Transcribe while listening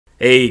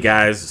Hey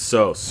guys,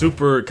 so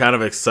super kind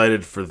of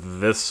excited for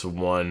this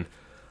one.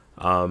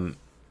 The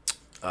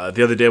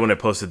other day when I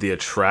posted the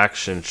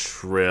attraction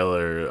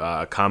trailer,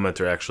 a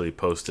commenter actually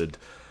posted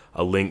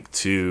a link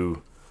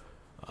to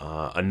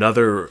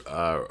another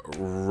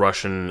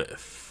Russian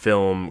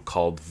film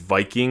called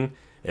Viking,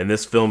 and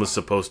this film is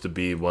supposed to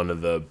be one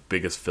of the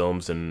biggest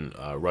films in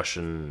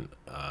Russian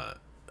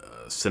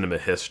cinema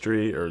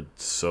history, or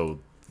so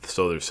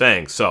they're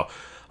saying. So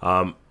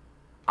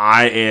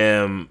I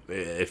am,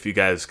 if you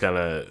guys kind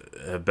of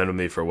have been with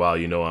me for a while,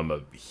 you know I'm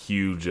a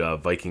huge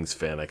Vikings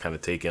fan. I kind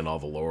of take in all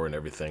the lore and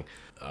everything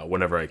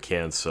whenever I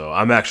can. So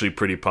I'm actually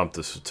pretty pumped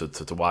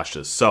to watch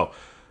this. So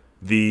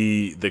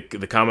the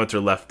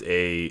commenter left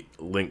a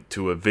link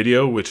to a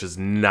video, which is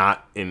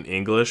not in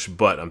English,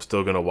 but I'm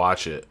still going to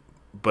watch it.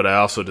 But I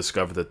also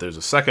discovered that there's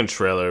a second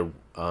trailer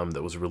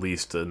that was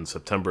released in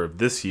September of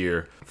this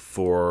year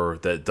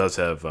that does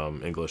have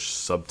English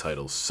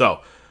subtitles. So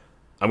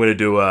I'm going to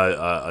do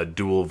a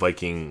dual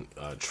Viking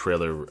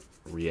trailer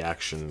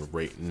reaction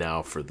right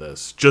now for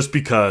this, just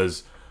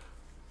because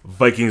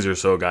Vikings are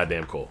so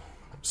goddamn cool.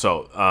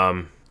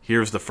 So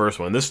here's the first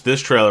one.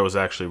 This trailer was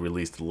actually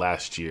released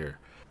last year.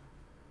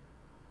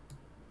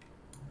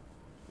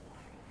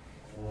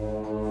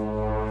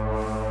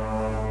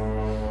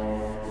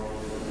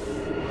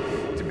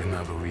 Тебе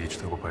надо увидеть,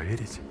 чтобы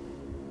поверить?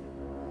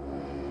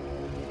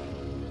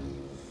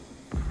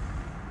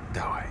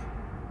 Давай.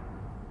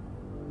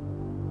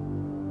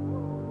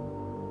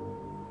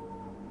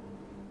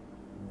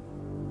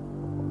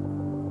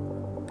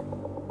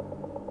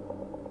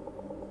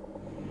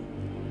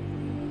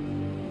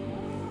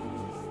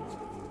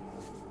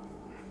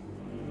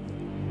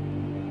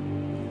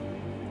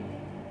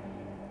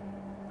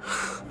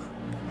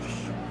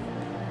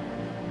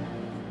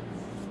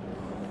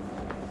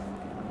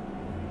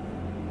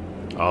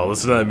 Oh,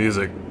 listen to that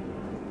music.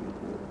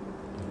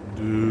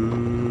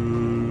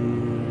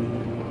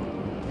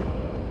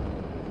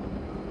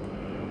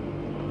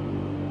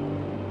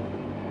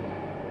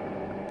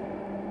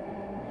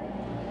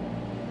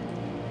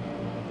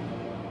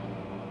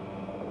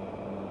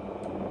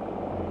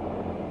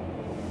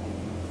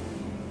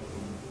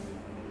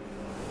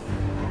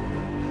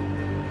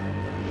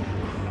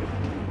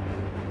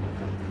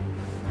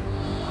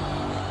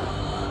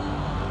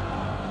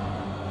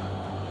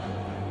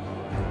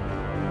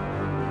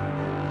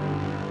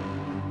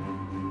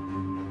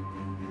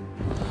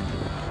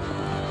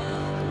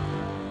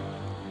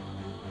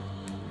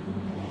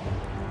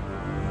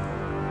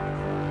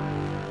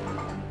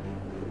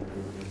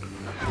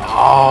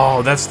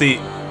 Oh, that's the...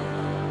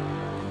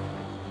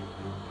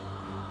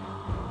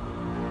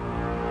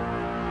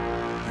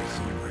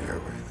 Это не моя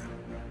война.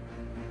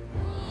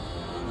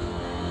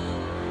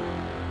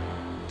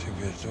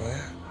 Теперь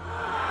твоя?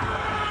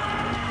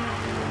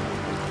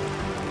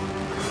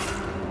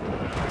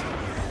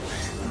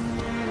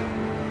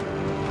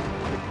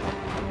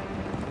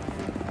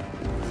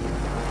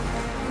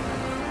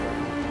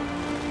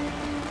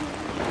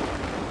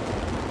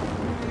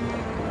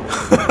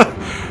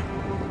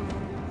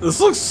 This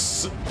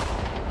looks...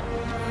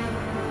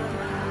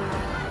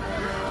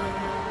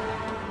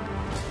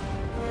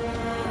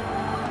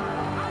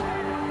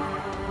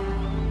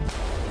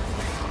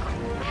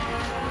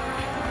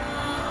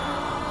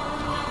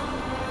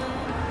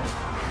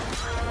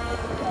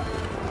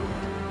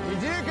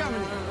 Иди ко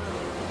мне.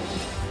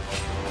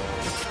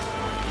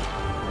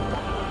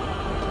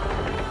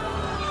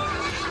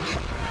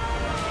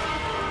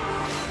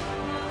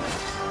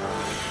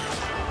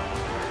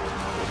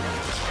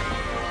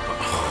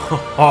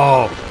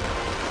 Oh.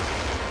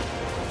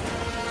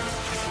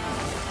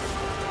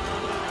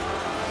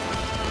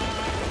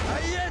 А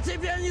я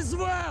тебя не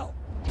звал!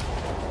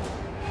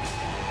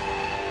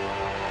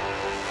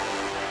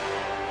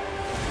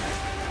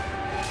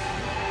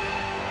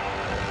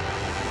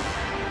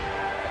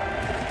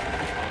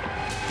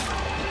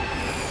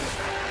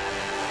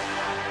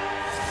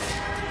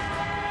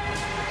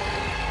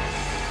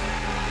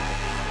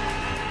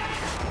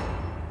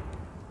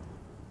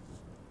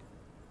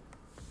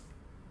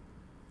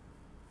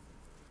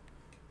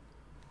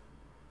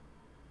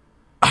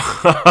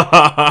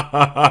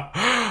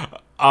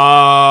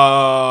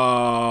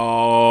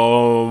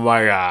 Oh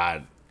my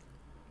god.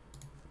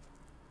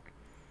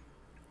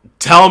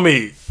 Tell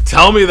me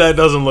that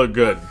doesn't look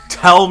good.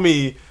 Tell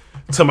me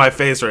to my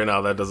face right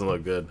now that doesn't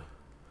look good.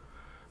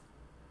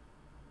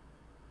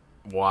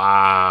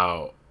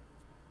 Wow.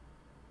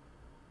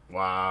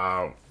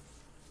 Wow.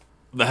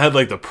 They had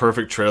like the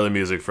perfect trailer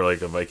music for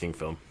like a Viking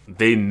film.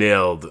 They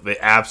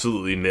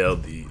absolutely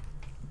nailed the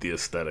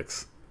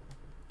aesthetics.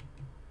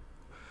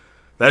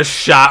 That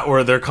shot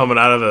where they're coming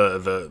out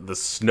of the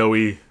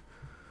snowy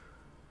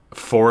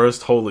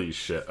forest, holy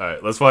shit.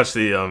 Alright, let's watch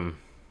the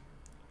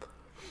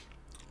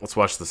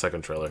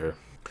second trailer here.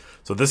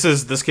 So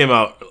this came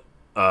out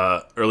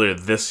earlier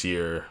this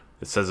year.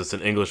 It says it's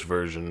an English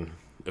version.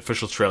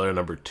 Official trailer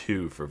number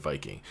 2 for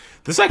Viking.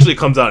 This actually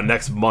comes out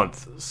next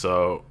month,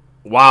 so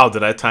wow,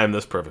 did I time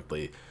this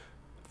perfectly.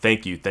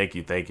 Thank you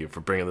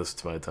for bringing this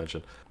to my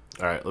attention.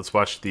 Alright, let's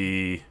watch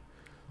the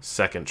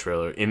second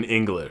trailer in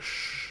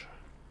English.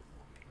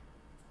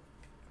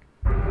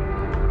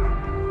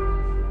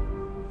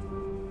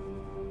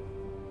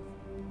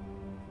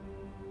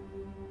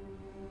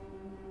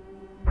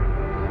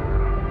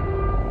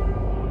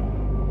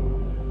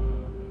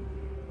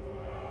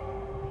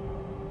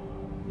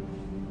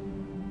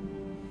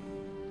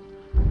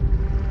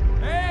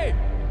 Эй!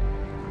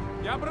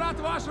 Я брат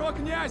вашего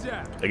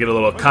князя! I get a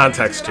little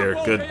context here.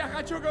 Good. Я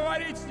хочу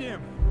говорить с ним!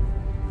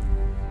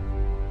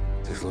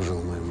 Ты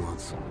служил моему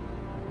отцу.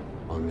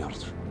 Он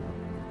мертв.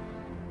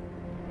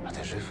 А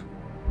ты жив?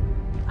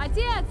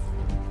 Отец!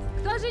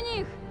 Кто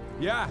жених?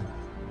 Я!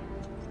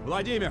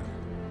 Владимир!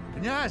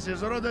 Князь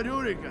из рода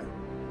Рюрика.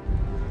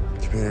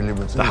 Теперь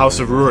либо ты... The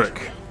House of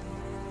Rurik.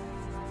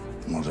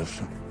 Может,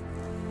 все.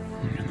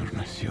 Мне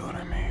нужна сила,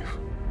 Ромеев.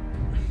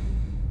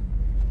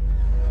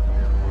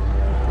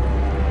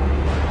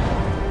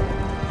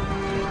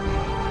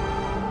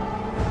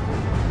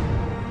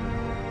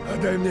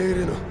 Отдай мне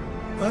Ирину.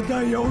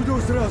 Отдай, я уйду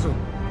сразу.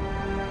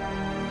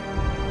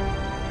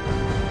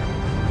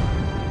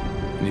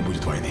 Не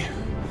будет войны.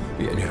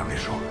 Я миром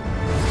решу.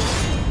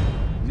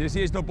 Здесь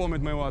есть кто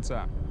помнит моего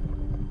отца.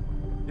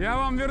 Я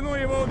вам верну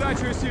его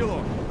удачу и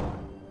силу.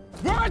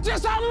 Будьте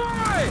со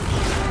мной!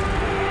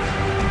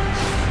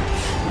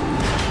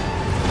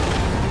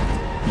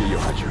 Ее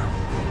хочу.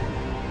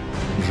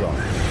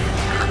 Жены.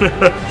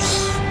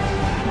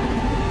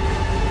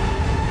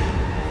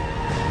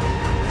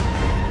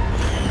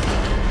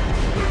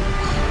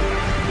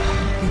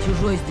 Ты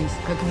чужой здесь,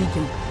 как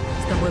викинг.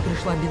 С тобой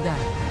пришла беда.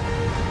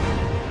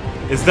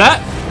 Is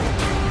that?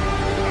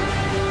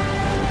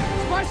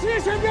 Спаси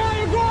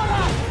себя и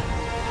город!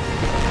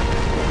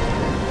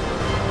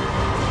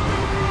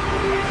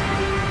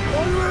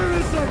 Он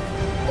вывесок!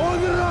 Он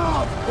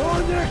раб!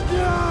 Он не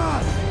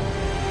князь!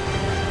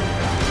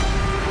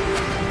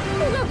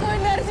 Ну какой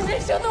мэр тебе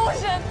еще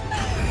нужен?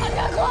 От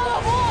какого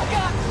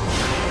бога?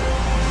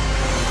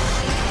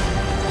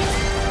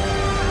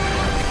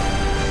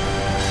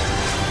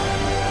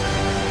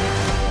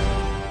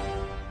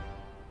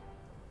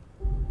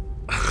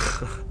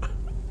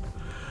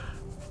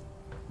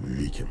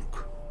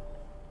 Викинг.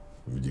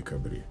 В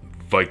декабре.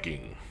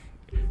 Viking.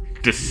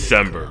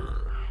 December.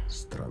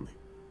 Страны.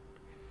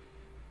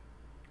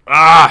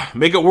 Ah!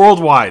 Make it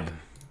worldwide.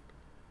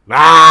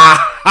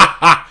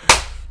 Ah!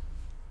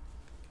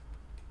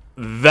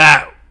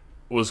 That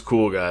was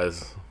cool,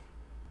 guys.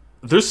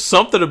 There's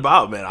something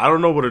about, man, I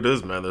don't know what it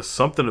is, man. There's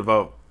something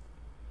about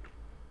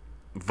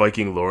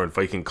Viking lore and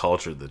Viking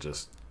culture that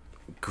just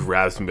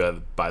grabs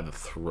me by the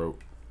throat.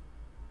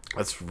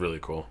 That's really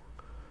cool.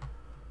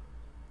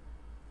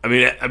 I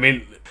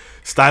mean,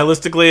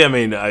 stylistically, I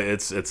mean,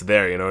 it's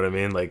there. You know what I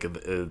mean? Like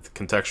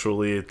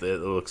contextually, it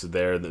looks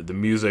there. The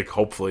music,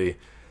 hopefully,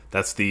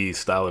 that's the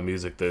style of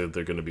music they're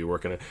going to be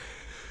working at.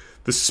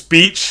 The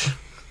speech,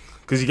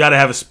 because you got to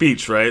have a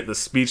speech, right? The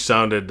speech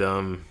sounded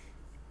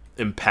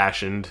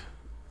impassioned,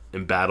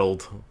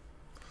 embattled.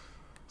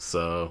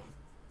 So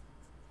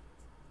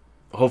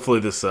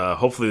hopefully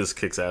this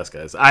kicks ass,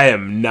 guys. I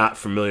am not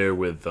familiar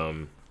with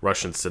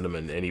Russian cinema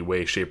in any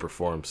way, shape, or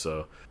form,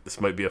 so this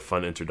might be a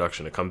fun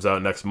introduction. It comes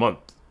out next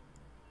month,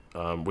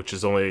 which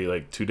is only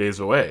like 2 days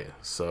away,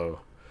 so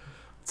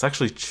let's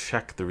actually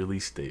check the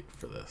release date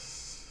for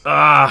this.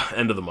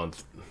 End of the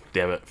month.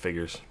 Damn it,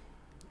 figures.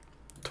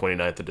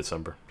 29th of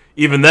December.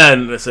 Even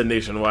then, it said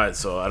nationwide,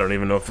 so I don't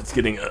even know if it's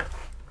getting a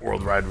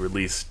worldwide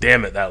release.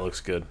 Damn it, that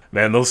looks good.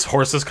 Man, those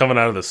horses coming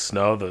out of the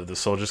snow, the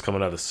soldiers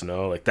coming out of the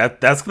snow, like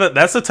that's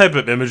the type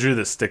of imagery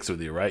that sticks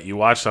with you, right? You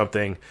watch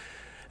something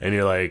and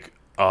you're like,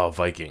 oh,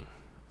 Viking.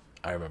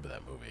 I remember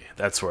that movie.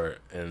 That's where,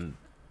 and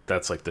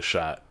that's like the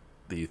shot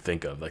that you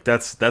think of. Like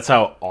that's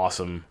how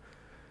awesome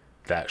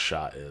that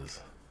shot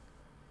is.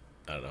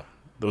 I don't know.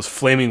 Those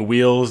flaming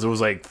wheels, there was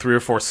like 3 or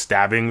 4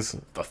 stabbings,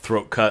 a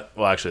throat cut.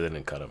 Well, actually, they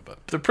didn't cut them, but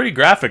they're pretty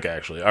graphic,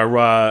 actually.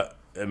 I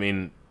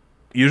mean,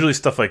 usually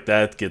stuff like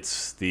that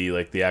gets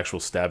the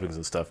actual stabbings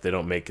and stuff. They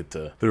don't make it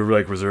to. They're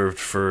like reserved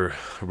for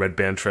red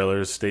band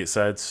trailers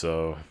stateside.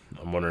 So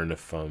I'm wondering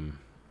if I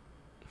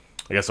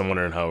guess I'm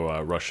wondering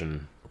how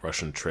Russian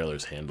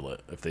trailers handle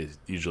it.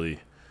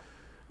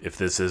 If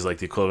this is like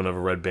the equivalent of a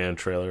red band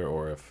trailer,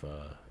 or if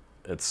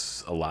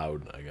it's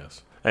allowed, I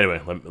guess. Anyway,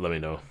 let me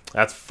know.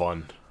 That's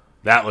fun.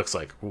 That looks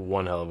like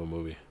one hell of a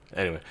movie.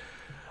 Anyway,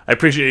 I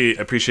appreciate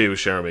you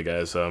sharing with me,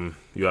 guys.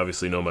 You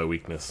obviously know my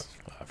weakness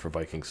for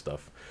Viking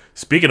stuff.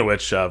 Speaking of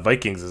which,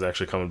 Vikings is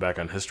actually coming back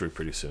on History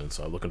pretty soon,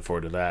 so I'm looking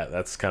forward to that.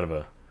 That's kind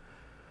of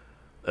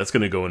that's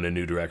going to go in a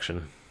new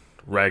direction.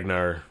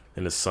 Ragnar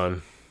and his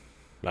son.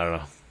 I don't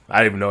know.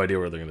 I have no idea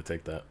where they're going to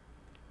take that.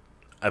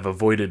 I've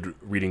avoided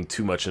reading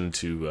too much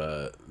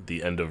into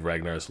the end of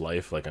Ragnar's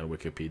life, like on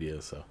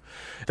Wikipedia. So,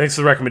 thanks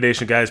for the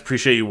recommendation, guys.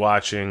 Appreciate you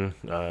watching.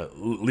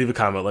 Leave a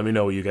comment. Let me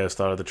know what you guys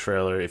thought of the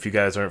trailer. If you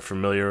guys aren't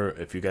familiar,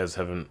 if you guys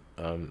haven't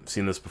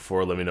seen this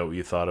before, let me know what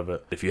you thought of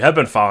it. If you have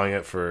been following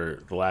it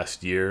for the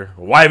last year,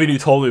 why haven't you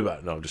told me about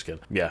it? No, I'm just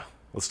kidding. Yeah,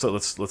 let's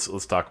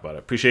talk about it.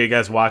 Appreciate you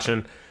guys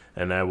watching,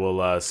 and I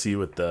will see you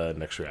with the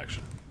next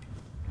reaction.